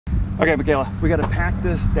Okay, Makayla, we gotta pack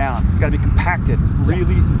this down. It's gotta be compacted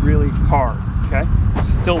really, really hard, okay?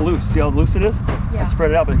 It's still loose. See how loose it is? Yeah. I spread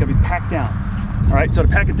it out, but it's gotta be packed down. All right, so to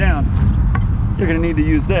pack it down, you're gonna need to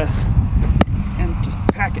use this and just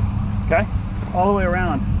pack it, okay? All the way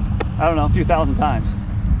around, I don't know, a few thousand times.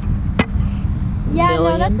 Yeah,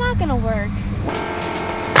 no, that's not gonna work.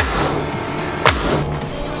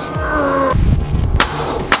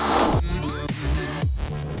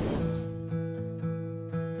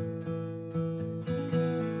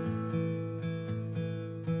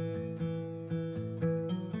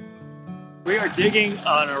 We are digging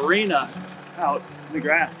an arena out in the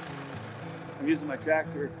grass. I'm using my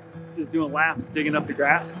tractor, just doing laps, digging up the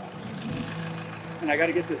grass. And I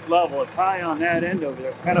gotta get this level. It's high on that end over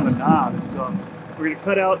there. It's kind of a knob. And so we're gonna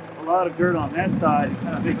cut out a lot of dirt on that side and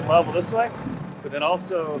kind of make a level this way, but then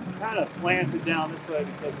also kind of slant it down this way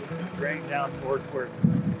because it's gonna drain down towards where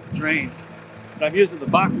it drains. But I'm using the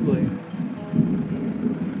box blade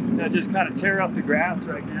to just kind of tear up the grass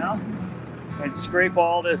right now and scrape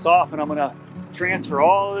all this off, and I'm gonna transfer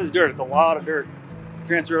all of this dirt. It's a lot of dirt.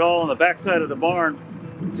 Transfer it all on the backside of the barn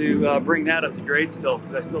to bring that up to grade still,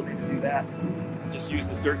 because I still need to do that. Just use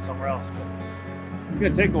this dirt somewhere else. But it's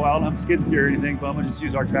gonna take a while. I don't have skid steer or anything, but I'm gonna just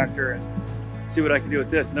use our tractor and see what I can do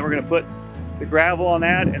with this. And then we're gonna put the gravel on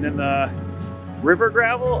that, and then the river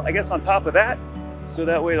gravel, I guess, on top of that, so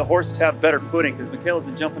that way the horses have better footing, because Makayla's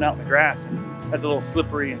been jumping out in the grass, and that's a little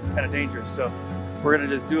slippery and kind of dangerous. So we're gonna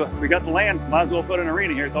just do it. We got the land, might as well put an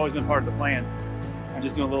arena here. It's always been part of the plan. I'm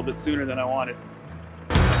just doing a little bit sooner than I wanted.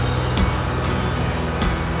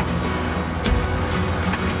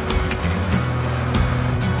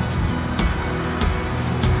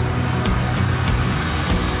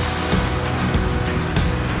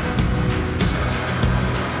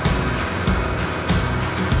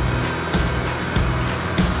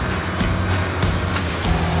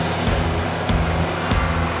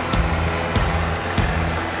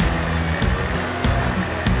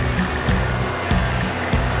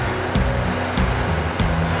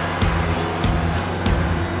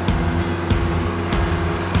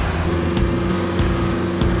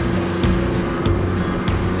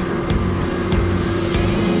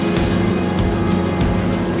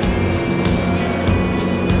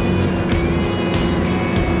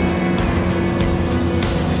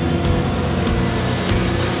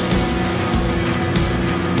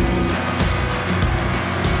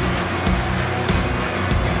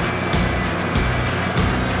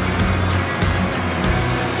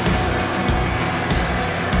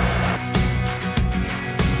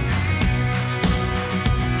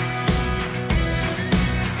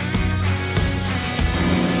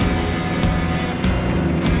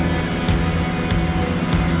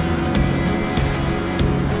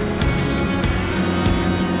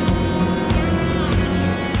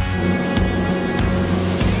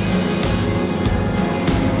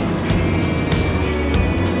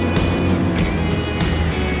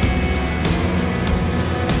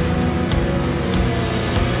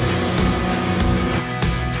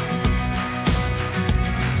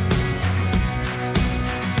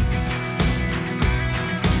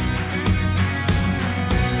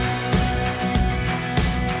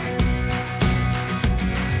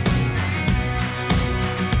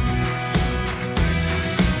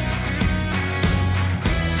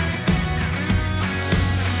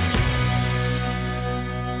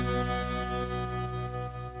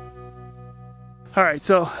 All right,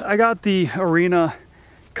 so I got the arena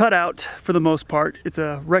cut out for the most part. It's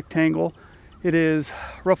a rectangle. It is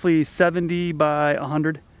roughly 70 by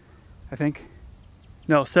 100, I think.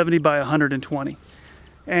 No, 70 by 120.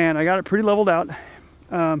 And I got it pretty leveled out.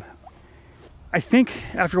 I think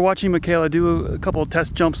after watching Makayla do a couple of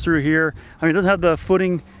test jumps through here, I mean, it doesn't have the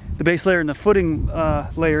footing, the base layer and the footing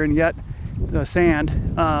layer in yet, the sand.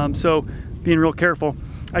 So being real careful.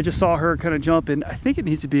 I just saw her kind of jump, and I think it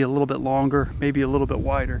needs to be a little bit longer, maybe a little bit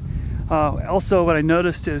wider. Also, what I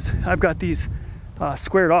noticed is I've got these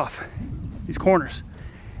squared off, these corners.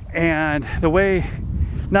 And the way,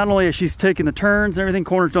 not only is she's taking the turns and everything,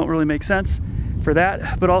 corners don't really make sense for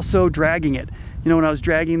that, but also dragging it. You know, when I was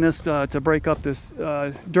dragging this to break up this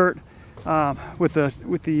dirt with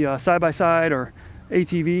the side-by-side or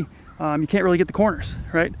ATV, you can't really get the corners,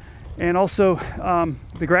 right? And also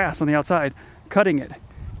the grass on the outside, cutting it.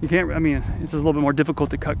 You can't, I mean, it's a little bit more difficult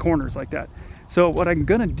to cut corners like that. So what I'm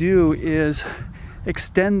gonna do is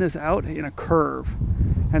extend this out in a curve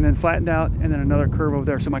and then flattened out and then another curve over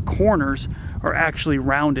there. So my corners are actually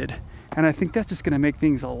rounded. And I think that's just gonna make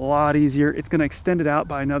things a lot easier. It's gonna extend it out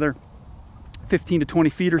by another 15 to 20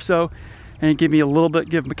 feet or so and give me a little bit,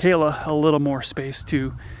 give Makayla a little more space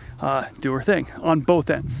to do her thing on both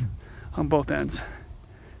ends. on both ends.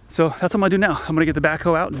 So that's what I'm gonna do now. I'm gonna get the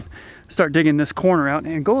backhoe out and start digging this corner out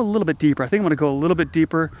and go a little bit deeper. I think I'm gonna go a little bit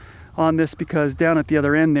deeper on this because down at the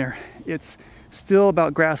other end there, it's still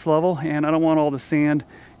about grass level, and I don't want all the sand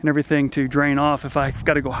and everything to drain off if I've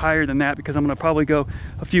got to go higher than that, because I'm going to probably go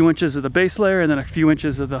a few inches of the base layer and then a few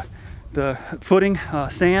inches of the footing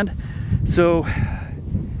sand. So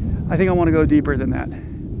I think I want to go deeper than that.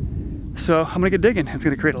 So I'm going to get digging. It's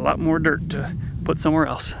going to create a lot more dirt to put somewhere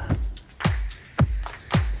else.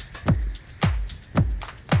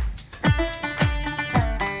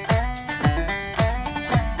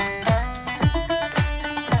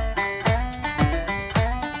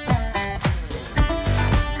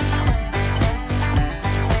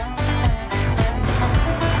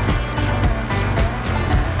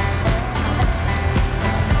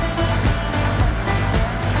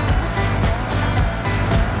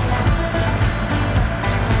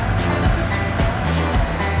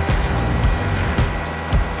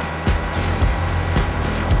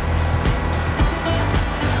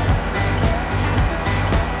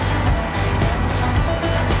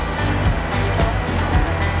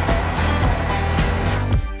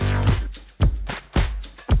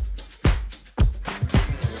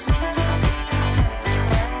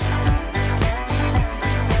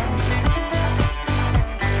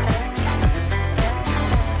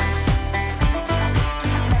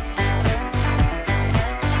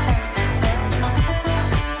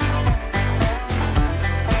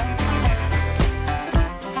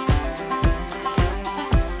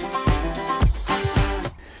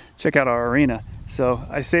 Check out our arena. So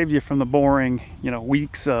I saved you from the boring,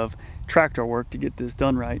 weeks of tractor work to get this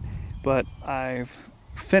done right, but I've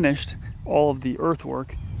finished all of the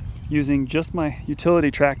earthwork using just my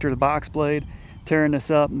utility tractor, the box blade, tearing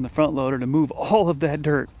this up, and the front loader to move all of that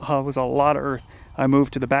dirt. It was a lot of earth I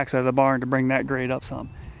moved to the backside of the barn to bring that grade up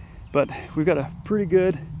some. But we've got a pretty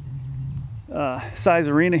good size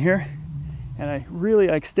arena here, and I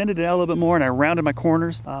extended it out a little bit more, and I rounded my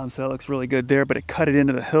corners, so it looks really good there, but it cut it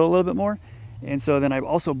into the hill a little bit more. And so then I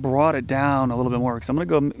also brought it down a little bit more, because I'm going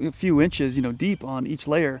to go a few inches deep on each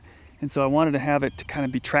layer, and so I wanted to have it to kind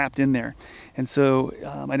of be trapped in there. And so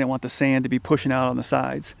I didn't want the sand to be pushing out on the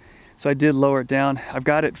sides, so I did lower it down. I've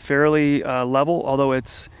got it fairly level, although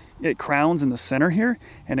it crowns in the center here,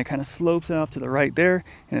 and it kind of slopes off to the right there,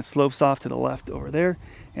 and it slopes off to the left over there,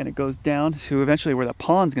 and it goes down to eventually where the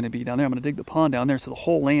pond's going to be down there. I'm going to dig the pond down there, so the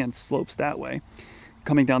whole land slopes that way.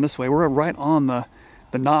 Coming down this way, we're right on the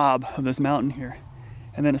knob of this mountain here,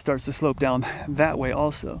 and then it starts to slope down that way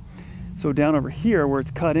also. So down over here where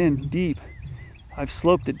it's cut in deep, I've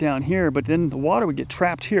sloped it down here, but then the water would get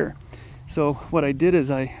trapped here. So what I did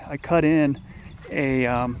is I cut in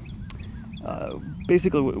a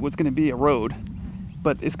basically what's going to be a road,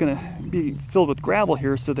 but it's going to be filled with gravel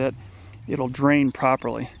here so that it'll drain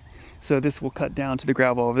properly. So this will cut down to the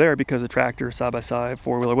gravel over there, because the tractor, side-by-side,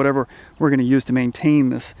 four-wheeler, whatever we're going to use to maintain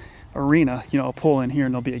this arena, I'll pull in here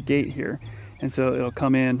and there'll be a gate here. And so it'll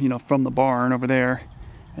come in, from the barn over there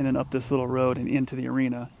and then up this little road and into the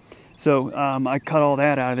arena. So I cut all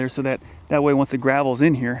that out of there so that way once the gravel's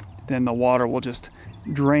in here, then the water will just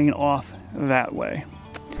drain off that way.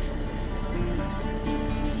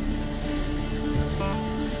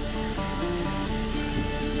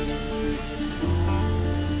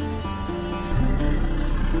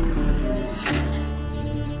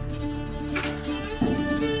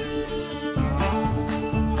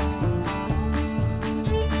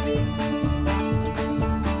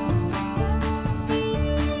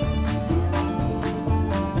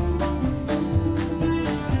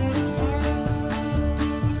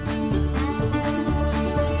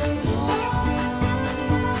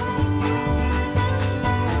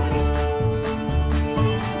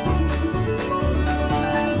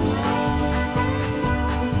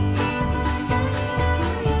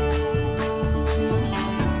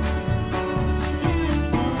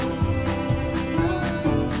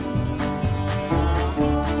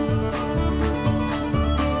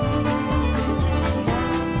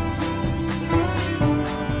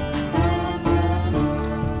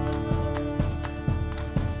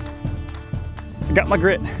 I got my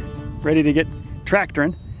grit ready to get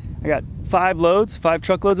tractoring. I got 5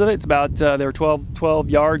 truckloads of it. It's about, they're 12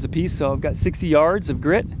 yards a piece, so I've got 60 yards of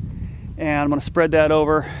grit, and I'm gonna spread that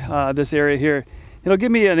over this area here. It'll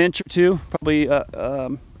give me an inch or two, probably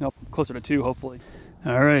closer to 2 hopefully.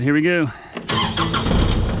 All right, here we go.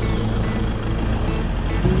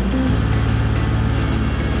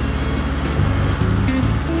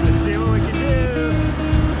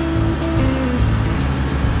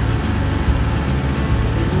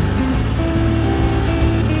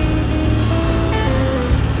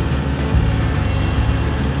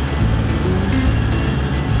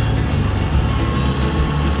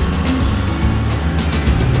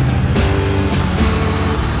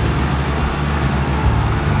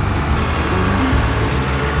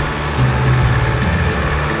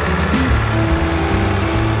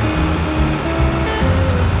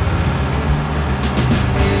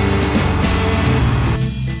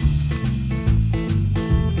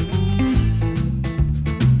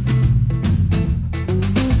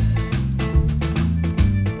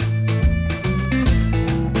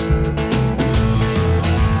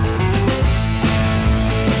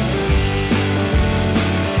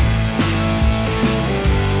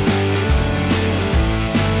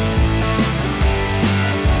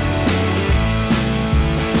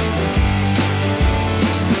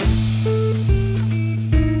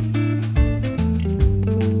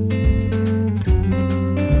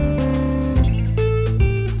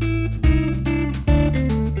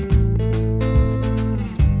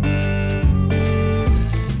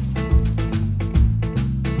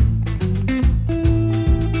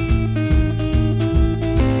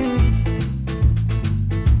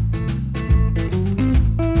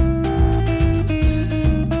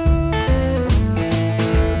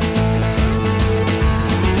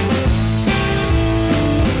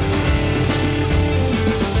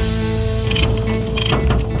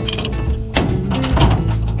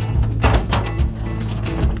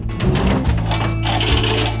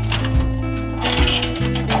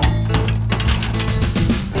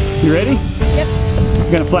 You ready? Yep.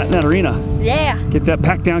 We're gonna flatten that arena. Yeah. Get that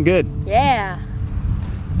packed down good. Yeah.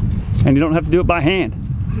 And you don't have to do it by hand.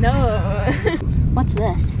 No. What's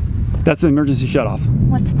this? That's the emergency shutoff.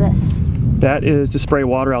 What's this? That is to spray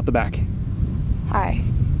water out the back. Hi.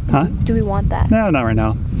 Huh? Do we want that? No, not right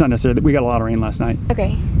now. It's not necessary. We got a lot of rain last night.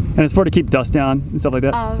 Okay. And it's for to keep dust down and stuff like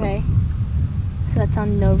that. Oh, okay. So that's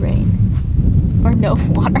on no rain. Or no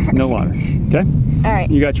water. No water. Okay? Alright.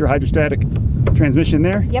 You got your hydrostatic transmission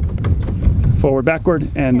there. Yep. Forward, backward,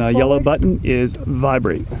 and the yellow button is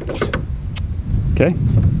vibrate. Okay?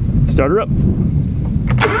 Start her up.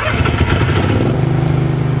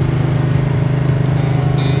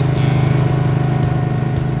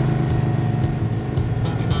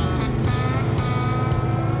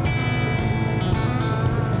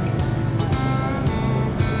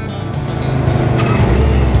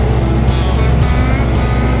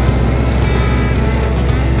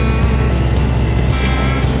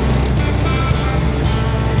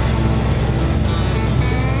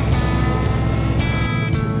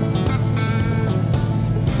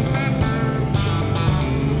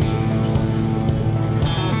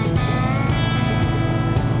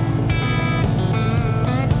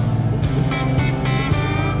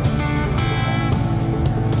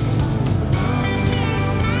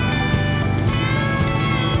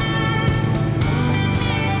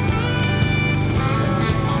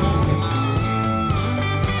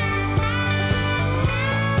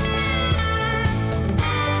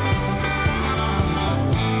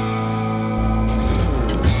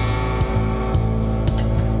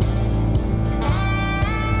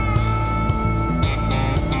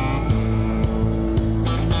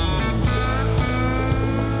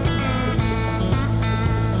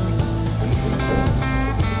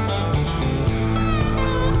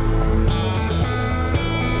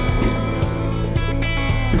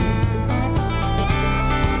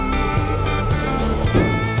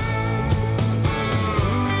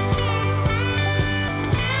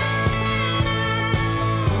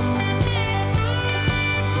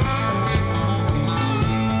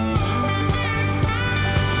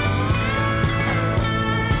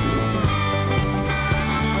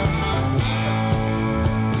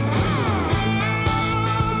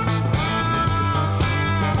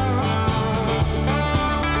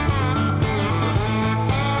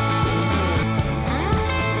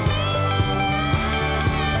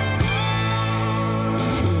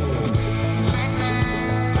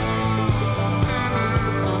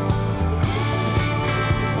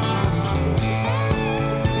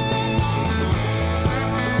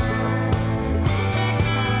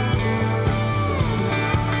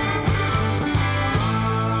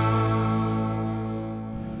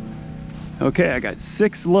 Okay, I got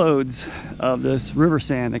 6 loads of this river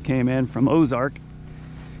sand that came in from Ozark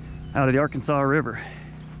out of the Arkansas River.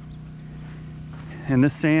 And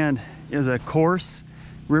this sand is a coarse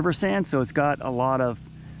river sand, so it's got a lot of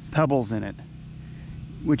pebbles in it,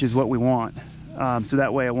 which is what we want. So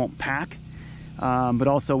that way it won't pack, but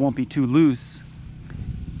also won't be too loose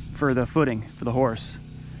for the footing for the horse.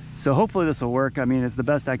 So hopefully this will work. I mean, it's the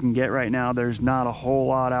best I can get right now. There's not a whole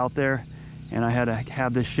lot out there, and I had to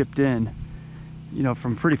have this shipped in, you know,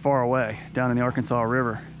 from pretty far away, down in the Arkansas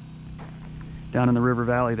River, down in the river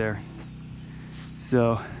valley there.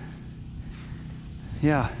 So,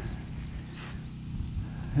 yeah,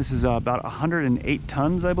 this is about 108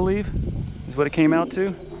 tons, I believe, is what it came out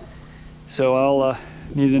to. So I'll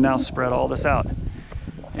need to now spread all this out,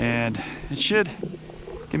 and it should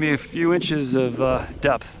give me a few inches of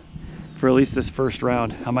depth for at least this first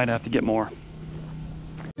round. I might have to get more.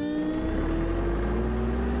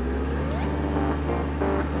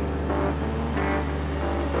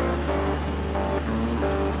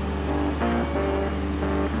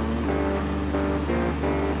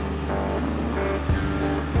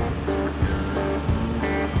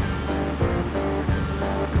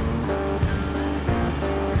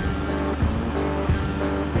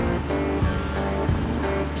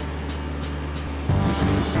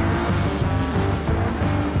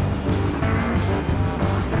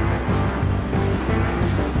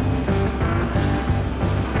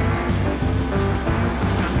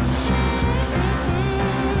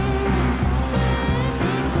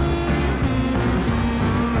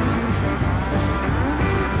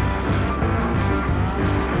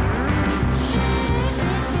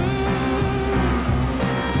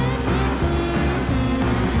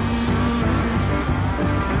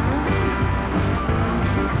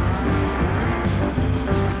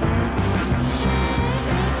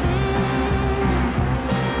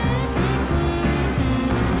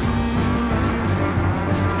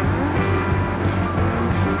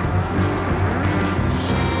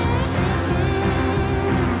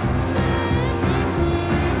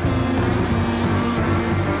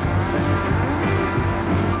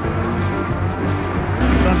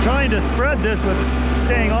 trying to spread this with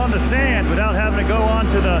staying on the sand without having to go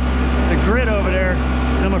onto the grit over there,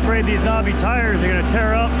 because I'm afraid these knobby tires are going to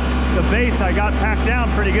tear up the base I got packed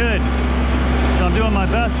down pretty good. So I'm doing my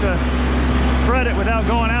best to spread it without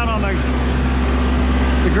going out on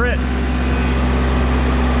the grit.